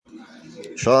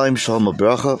Shalom, shalom,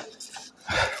 bracha.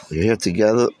 We're here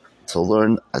together to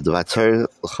learn Dvri,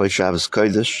 לכבוד Shabbos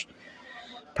Kodesh,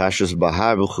 Parshas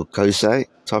Bahar-Bchukosaiy,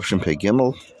 Tavshin Pei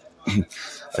Gimel. I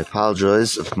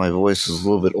apologize if my voice is a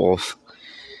little bit off.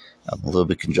 I'm a little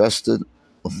bit congested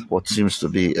with what seems to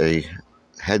be a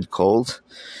head cold.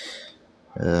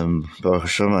 Baruch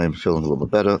Hashem, I'm feeling a little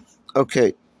bit better.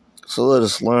 Okay, so let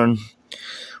us learn.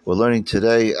 We're learning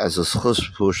today as a schus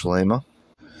Shlema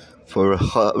for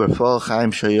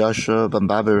Chaim Shayasha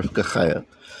Bahar-Bchukosaiy.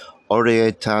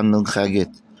 Orei Tan Nun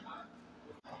Chagit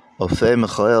Ofei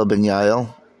Michael ben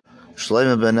Yael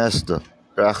Shlomo ben Esther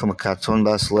Racham Katon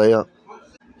bas Leah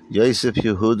Yosef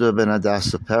Yehuda ben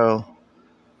Adas Perel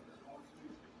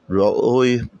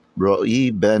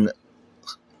Roi ben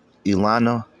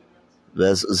Ilana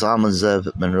Vez Zalman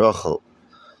Zev ben Rochel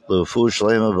Lefu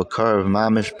Shlomo Bakar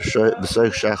Mamish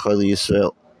B'Seich Shachar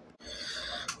Yisrael.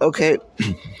 Okay,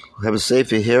 we have a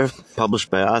sefer here published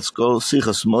by Atsko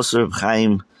Sichas Moser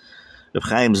Chaim. Reb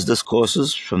Chaim's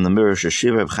discourses from the Mirror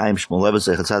Yeshiva, Reb Chaim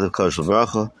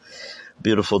Shmulevitz,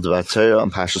 beautiful Dvri on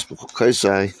Parshas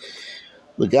Bahar-Bchukosaiy.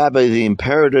 The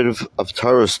imperative of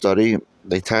Torah study,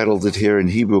 they titled it here in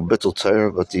Hebrew Bittul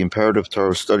Torah, but the imperative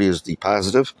Torah study is the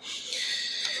positive.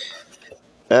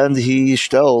 And he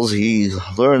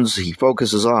learns, he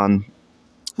focuses on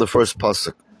the first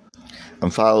pasuk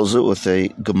and follows it with a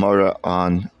Gemara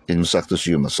in Masechtas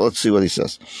Yuma. So let's see what he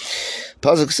says.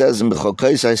 Pasuk says in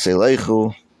B'chokosai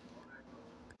Seileichu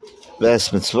Ves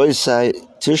Mitzvosai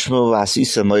Tishmu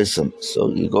Vasisa Moisem. So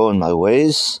you go in my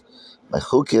ways, my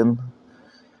chukim,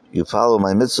 you follow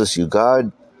my mitzvahs, you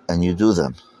guard, and you do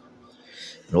them.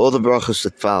 And all the brachas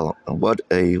that follow. And what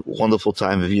a wonderful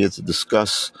time of year to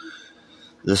discuss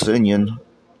this inyan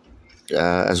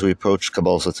as we approach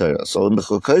Kabbalah Torah. So in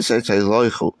B'chokosai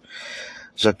Seileichu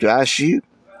Zakrashi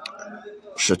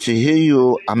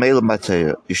Shatihiyu Amel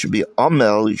Matera. You should be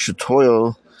Amel, you should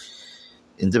toil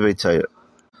in Dvri Torah.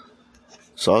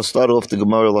 So I'll start off the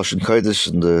Gemara Lashon Kodesh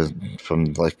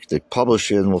from they publish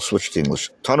it, and we'll switch to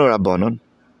English. Tanu Rabbanon,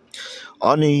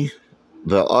 Ani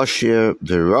ve'asher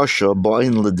ve'rasha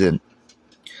ba'in ledin.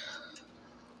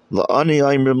 La'ani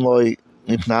aimrim loy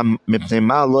mipnei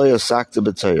ma loy asakta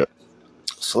b'Torah.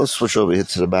 So let's switch over here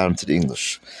to the bottom to the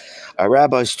English. Our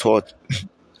rabbis taught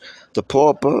the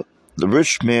pauper, the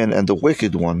rich man, and the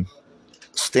wicked one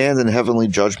stand in heavenly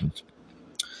judgment.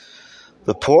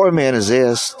 The poor man is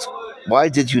asked, why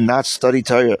did you not study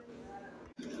Torah?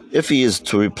 If he is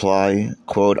to reply,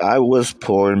 quote, I was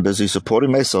poor and busy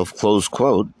supporting myself, close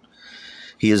quote,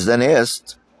 he is then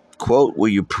asked, quote, were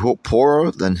you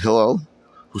poorer than Hillel,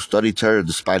 who studied Torah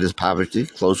despite his poverty,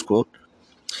 close quote?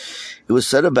 It was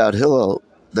said about Hillel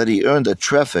that he earned a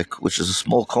trefik, which is a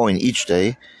small coin, each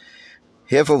day,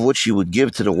 half of which he would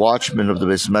give to the watchman of the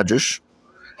Beis Medrash,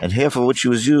 and half of which he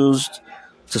was used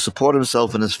to support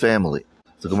himself and his family.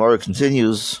 The Gemara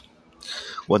continues,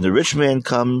 when the rich man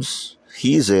comes,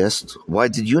 he is asked, why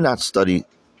did you not study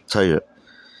Torah?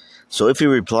 So if he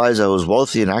replies, I was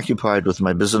wealthy and occupied with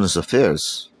my business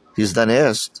affairs, he is then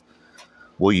asked,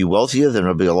 were you wealthier than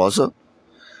Rabbi Elazar?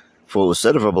 For it was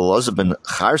said of Rabbi Elazar ben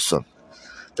Charsam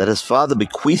that his father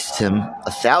bequeathed him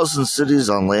 1,000 cities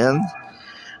on land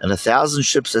and 1,000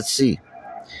 ships at sea.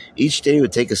 Each day he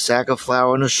would take a sack of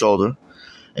flour on his shoulder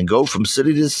and go from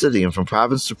city to city and from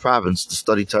province to province to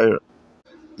study Torah.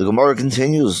 The Gemara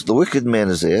continues, the wicked man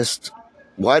is asked,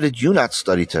 why did you not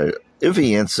study Torah? If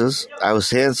he answers, I was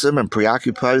handsome and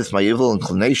preoccupied with my evil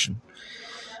inclination,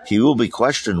 he will be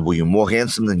questioned, were you more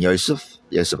handsome than Yosef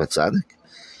HaTzadik?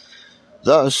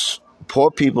 Thus,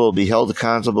 poor people will be held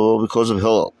accountable because of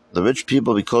Hillel, the rich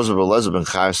people because of Elazar ben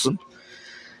Charsam,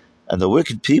 and the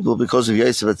wicked people because of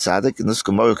Yosef HaTzadik. And this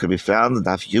Gemara can be found in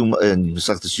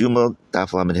Masechtas Yuma,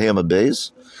 Daf Lamed Hey Amud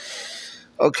Beis.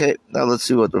 Okay, now let's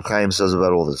see what Reb Chaim says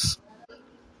about all this.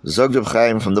 Zog Reb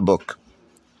Chaim from the book,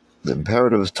 The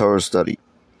Imperative of Torah Study.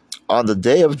 On the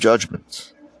Day of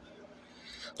Judgment,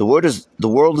 the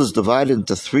world is divided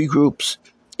into 3 groups.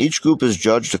 Each group is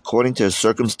judged according to its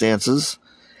circumstances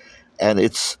and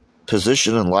its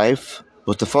position in life,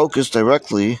 with the focus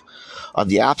directly on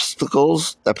the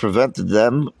obstacles that prevented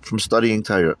them from studying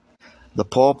Torah. The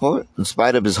pauper, in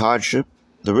spite of his hardship,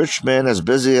 the rich man, as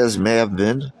busy as may have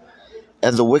been,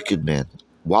 and the wicked man,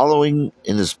 wallowing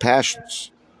in his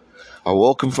passions, are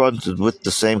all confronted with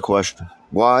the same question.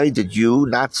 Why did you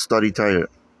not study Torah?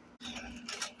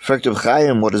 For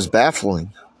Chaim, what is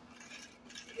baffling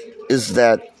is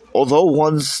that although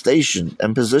one's station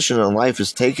and position in life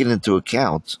is taken into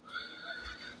account,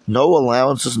 no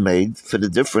allowance is made for the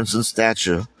difference in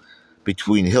stature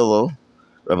between Hillel,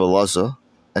 Rebbe Elazar,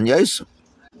 and Yosef,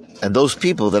 and those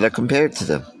people that are compared to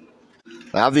them.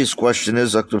 The obvious question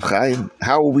is, Dr. Chaim,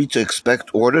 how are we to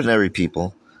expect ordinary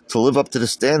people to live up to the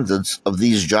standards of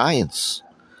these giants?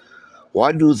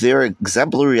 Why do their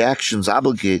exemplary actions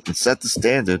obligate and set the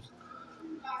standard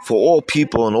for all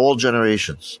people in all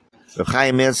generations? Reb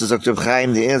Chaim answers, Dr.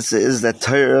 Chaim, the answer is that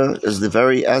Torah is the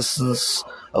very essence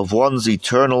of one's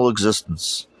eternal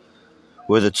existence.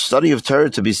 Were the study of Torah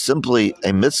to be simply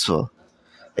a mitzvah,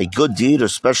 a good deed or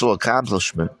special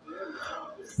accomplishment,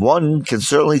 one can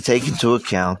certainly take into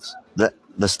account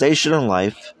the station in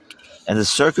life and the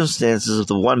circumstances of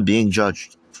the one being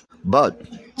judged. But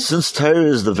since Torah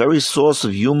is the very source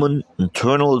of human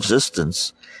internal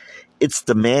existence, its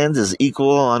demand is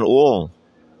equal on all,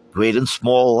 great and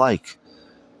small alike.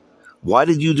 Why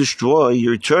did you destroy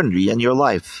your eternity and your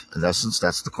life? In essence,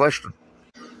 that's the question.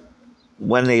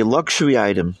 When a luxury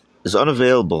item is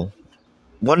unavailable,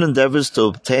 one endeavors to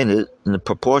obtain it in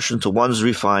proportion to one's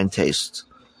refined taste.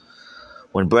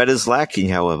 When bread is lacking,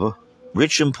 however,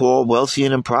 rich and poor, wealthy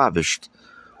and impoverished,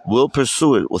 will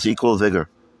pursue it with equal vigor.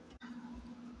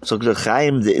 So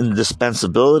Chaim, the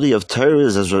indispensability of Torah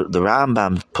is, as the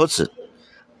Rambam puts it,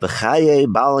 B'chaye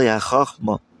bali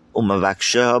hachachma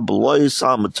umavaksheha b'loyis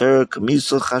al-mater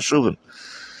kamisa chashuvim.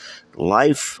 The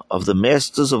life of the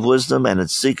masters of wisdom and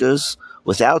its seekers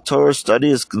without Torah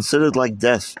study is considered like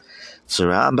death. It's the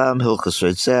Rambam Hilchos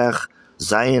Reitzach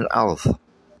Zayin Aleph.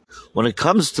 When it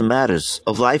comes to matters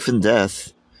of life and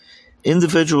death,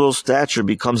 individual stature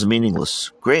becomes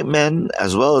meaningless. Great men,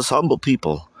 as well as humble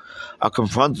people, are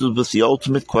confronted with the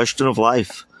ultimate question of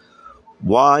life.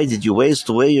 Why did you waste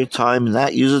away your time and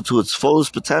not use it to its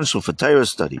fullest potential for Torah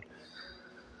study?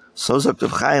 So, Dr.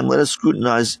 Chaim, let us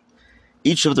scrutinize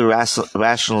each of the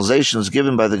rationalizations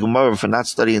given by the Gemara for not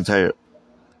studying Torah.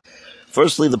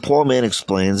 Firstly, the poor man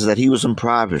explains that he was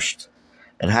impoverished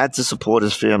and had to support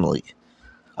his family.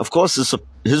 Of course,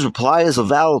 his reply is a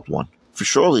valid one, for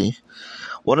surely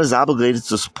one is obligated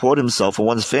to support himself and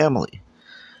one's family.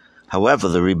 However,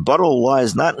 the rebuttal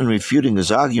lies not in refuting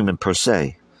his argument per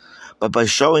se, but by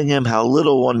showing him how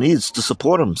little one needs to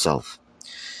support himself.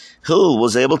 Hillel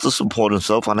was able to support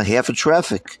himself on a half a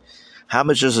traffic. How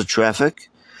much is a traffic?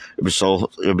 Rebbe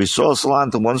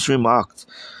Salanta once remarked,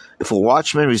 if a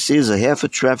watchman receives a half a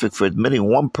traffic for admitting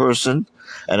one person,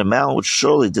 an amount which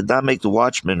surely did not make the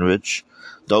watchman rich,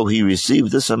 though he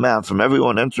received this amount from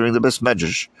everyone entering the Bes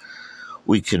Medrash,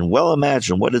 we can well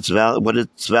imagine what its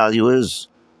value is.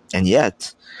 And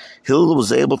yet, Hillel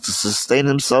was able to sustain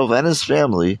himself and his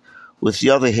family with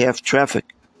the other half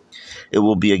traffic. It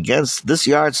will be against this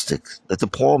yardstick that the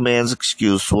poor man's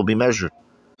excuse will be measured.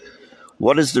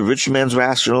 What is the rich man's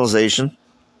rationalization?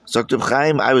 Dr.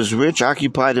 Chaim, I was rich,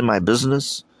 occupied in my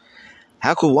business.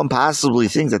 How could one possibly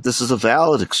think that this is a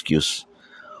valid excuse?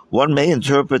 One may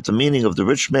interpret the meaning of the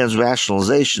rich man's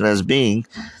rationalization as being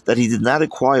that he did not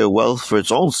acquire wealth for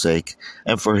its own sake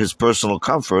and for his personal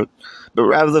comfort, but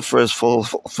rather for his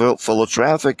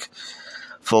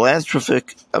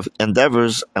philanthropic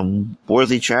endeavors and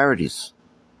worthy charities.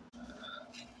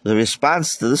 The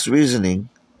response to this reasoning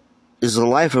is the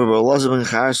life of Elazar ben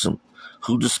Charsum,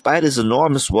 who, despite his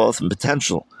enormous wealth and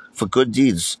potential for good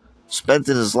deeds, spent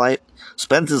his life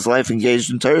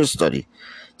engaged in Torah study,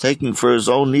 taking for his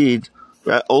own need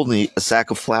only a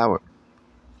sack of flour.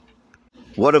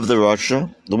 What of the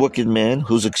Rasha, the wicked man,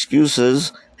 whose excuse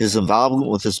is his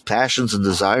involvement with his passions and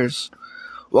desires?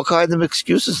 What kind of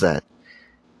excuse is that?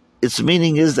 Its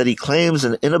meaning is that he claims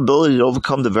an inability to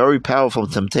overcome the very powerful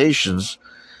temptations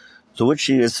to which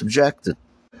he is subjected.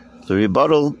 The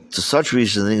rebuttal to such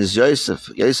reasoning is Yosef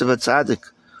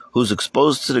HaTzadik, who is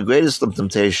exposed to the greatest of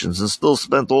temptations and still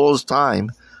spent all his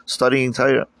time studying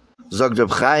Torah. Zog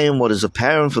Reb Chaim, what is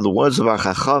apparent from the words of our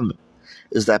Chacham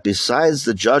is that besides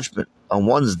the judgment on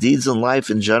one's deeds in life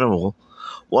in general,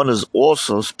 one is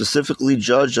also specifically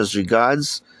judged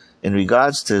in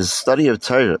regards to his study of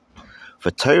Torah.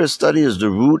 For Torah study is the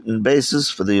root and basis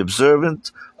for the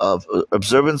observance of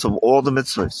all the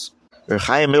mitzvahs. Reb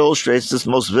Chaim illustrates this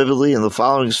most vividly in the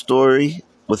following story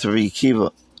with Rabbi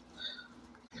Akiva.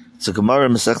 It's a Gemara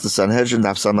in Masechta Sanhedrin,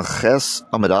 Daf Samach Ches,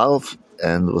 Amud Aleph,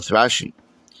 and with Rashi.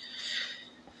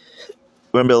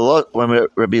 When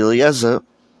Rabbi Eliezer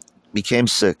became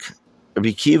sick, Rabbi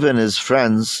Akiva and his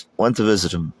friends went to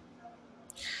visit him.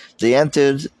 They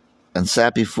entered and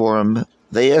sat before him.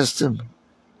 They asked him,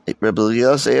 Rabbi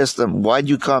Eliezer asked them, why'd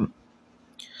you come?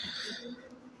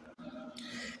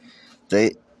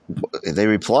 They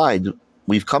replied,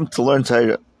 we've come to learn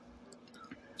Torah.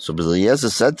 So Rabbi Eliezer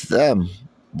said to them,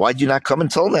 why'd you not come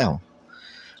until now?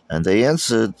 And they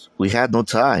answered, we had no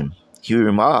time. He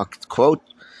remarked, quote,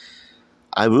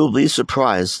 I will be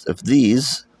surprised if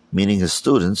these, meaning his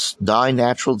students, die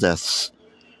natural deaths.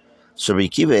 So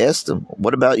Rebbe Akiva asked him,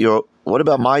 what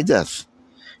about my death?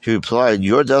 He replied,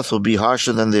 your death will be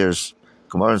harsher than theirs.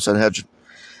 Gemara in Sanhedrin.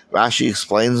 Rashi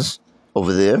explains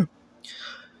over there,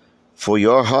 for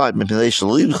your heart,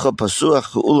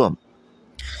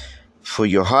 for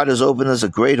your heart is open as a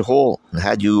great hall, and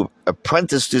had you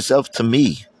apprenticed yourself to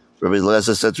me, Rabbi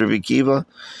Eliezer said to Rebbe Akiva,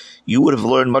 you would have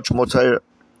learned much more Torah.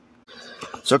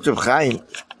 Dr. Chaim,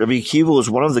 Rebbe Akiva was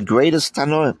one of the greatest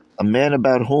Tanoim, a man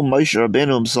about whom Moshe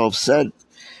Rabbeinu himself said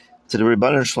to the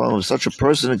Rebbeinu Shalom, if such a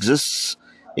person exists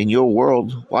in your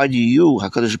world, why do you,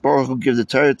 HaKadosh Baruch Hu, give the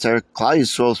Torah to Klal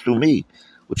Yisrael through me,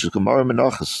 which is Gemara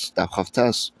Menachos, Daf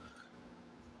Chavtes.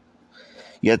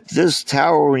 Yet this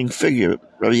towering figure,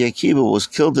 Rabbi Akiva, was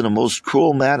killed in a most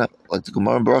cruel manner, like the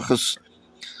Gemara Brachos,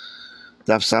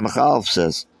 Daf Samach Aleph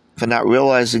says, for not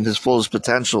realizing his fullest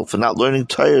potential, for not learning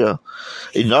Torah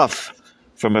enough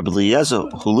from Rebbe Eliezer,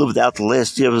 who lived out the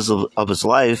last years of his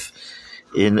life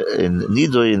in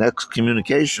Nidui, in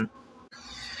excommunication.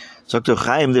 Dr.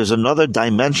 Chaim, there's another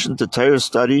dimension to Torah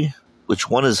study, which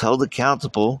one is held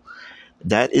accountable.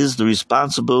 That is the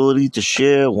responsibility to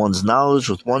share one's knowledge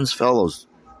with one's fellows.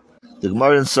 The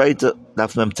Gemara in Saita,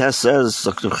 Daf Memtes says,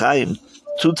 Dr. Chaim,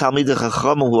 two Talmidei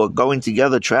Chachamim who are going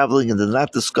together, traveling, and did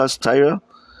not discuss Torah,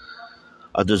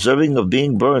 are deserving of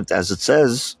being burnt, as it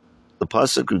says, the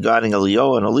pasuk regarding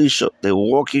Eliyahu and Elisha. They were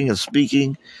walking and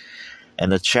speaking,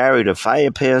 and a chariot of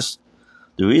fire passed.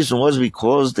 The reason was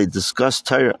because they discussed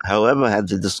Torah. However, had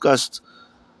they discussed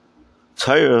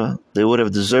Torah, they would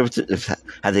have deserved it.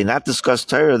 Had they not discussed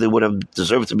Torah, they would have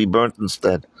deserved to be burnt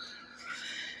instead.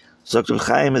 Dr.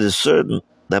 Chaim, it is certain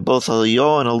that both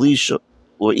Eliyahu and Elisha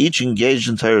were each engaged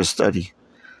in Torah study.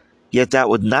 Yet that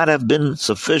would not have been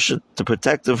sufficient to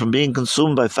protect them from being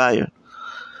consumed by fire.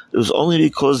 It was only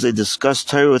because they discussed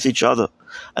Torah with each other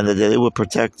and that they were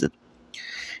protected.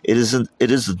 It is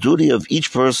the duty of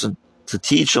each person to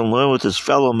teach and learn with his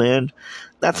fellow man,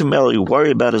 not to merely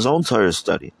worry about his own Torah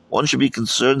study. One should be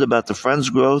concerned about the friend's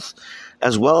growth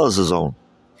as well as his own.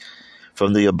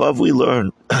 From the above we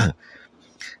learn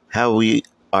how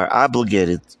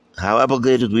obligated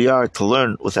we are to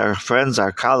learn with our friends,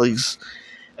 our colleagues,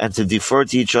 and to defer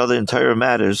to each other in Torah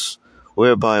matters,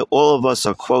 whereby all of us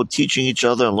are, quote, teaching each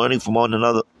other and learning from one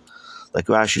another, like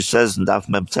Rashi says in Daf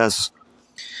Memtes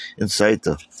in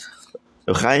Saita.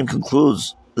 Chaim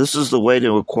concludes, this is the way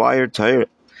to acquire Torah.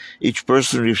 Each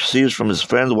person receives from his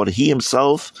friend what he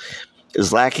himself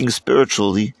is lacking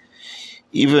spiritually,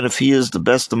 even if he is the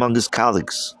best among his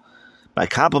colleagues. By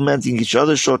complementing each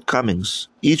other's shortcomings,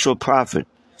 each will profit,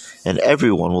 and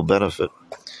everyone will benefit.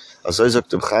 As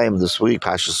Ztzok Chaim this week,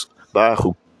 Parshas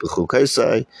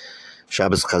Bahar-Bchukosaiy,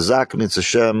 Shabbos Chazak, Mitzvah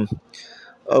Shem.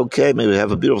 Okay, may we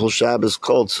have a beautiful Shabbos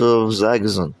called to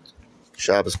Zagazon.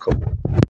 Shabbos called.